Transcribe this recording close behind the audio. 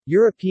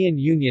European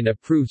Union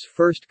approves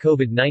first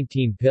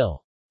COVID-19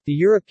 pill. The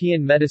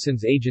European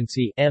Medicines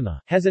Agency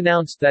 (EMA) has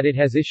announced that it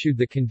has issued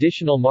the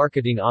Conditional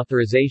Marketing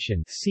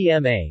Authorization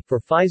 (CMA) for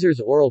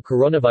Pfizer's oral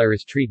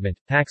coronavirus treatment,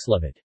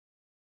 Paxlovid.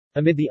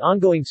 Amid the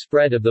ongoing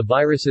spread of the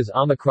virus's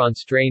Omicron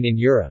strain in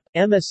Europe,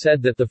 EMA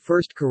said that the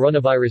first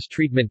coronavirus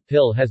treatment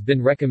pill has been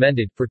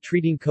recommended for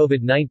treating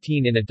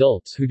COVID-19 in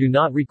adults who do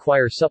not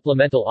require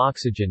supplemental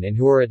oxygen and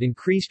who are at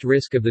increased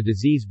risk of the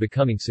disease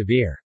becoming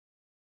severe.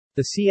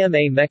 The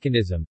CMA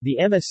mechanism, the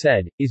EMA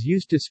said, is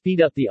used to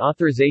speed up the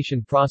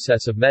authorization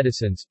process of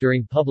medicines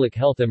during public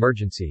health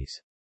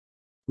emergencies.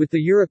 With the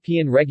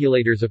European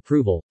regulator's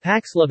approval,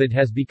 Paxlovid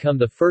has become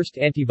the first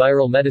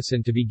antiviral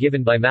medicine to be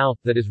given by mouth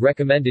that is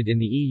recommended in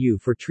the EU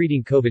for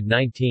treating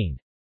COVID-19.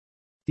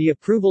 The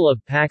approval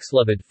of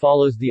Paxlovid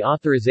follows the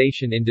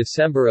authorization in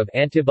December of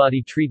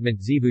antibody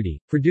treatment Xevudy,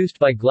 produced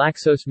by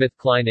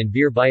GlaxoSmithKline and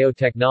Vir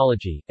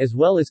Biotechnology, as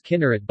well as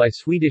Kineret by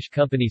Swedish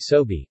company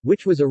Sobi,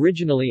 which was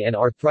originally an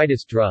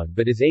arthritis drug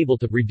but is able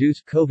to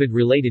reduce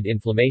COVID-related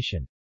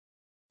inflammation.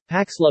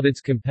 Paxlovid's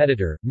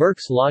competitor,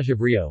 Merck's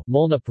Lagevrio,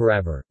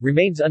 molnupiravir,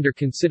 remains under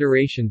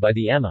consideration by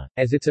the EMA,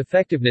 as its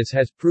effectiveness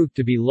has proved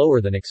to be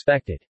lower than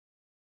expected.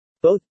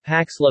 Both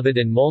Paxlovid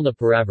and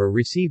molnupiravir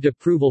received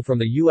approval from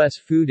the U.S.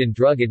 Food and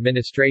Drug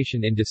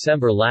Administration in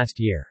December last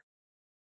year.